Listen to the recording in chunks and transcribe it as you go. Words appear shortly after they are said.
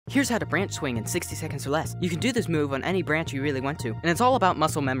Here's how to branch swing in 60 seconds or less. You can do this move on any branch you really want to, and it's all about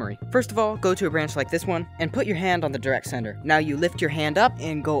muscle memory. First of all, go to a branch like this one, and put your hand on the direct center. Now you lift your hand up,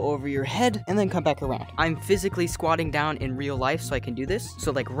 and go over your head, and then come back around. I'm physically squatting down in real life, so I can do this.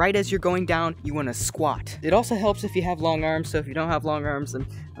 So like right as you're going down, you want to squat. It also helps if you have long arms, so if you don't have long arms, then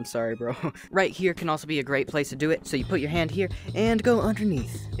I'm sorry, bro. Right here can also be a great place to do it, so you put your hand here, and go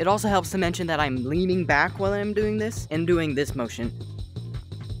underneath. It also helps to mention that I'm leaning back while I'm doing this, and doing this motion.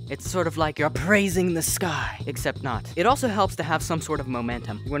 It's sort of like you're praising the sky, except not. It also helps to have some sort of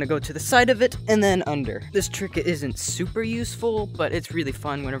momentum. You want to go to the side of it, and then under. This trick isn't super useful, but it's really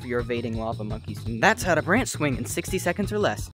fun whenever you're evading lava monkeys. And that's how to branch swing in 60 seconds or less.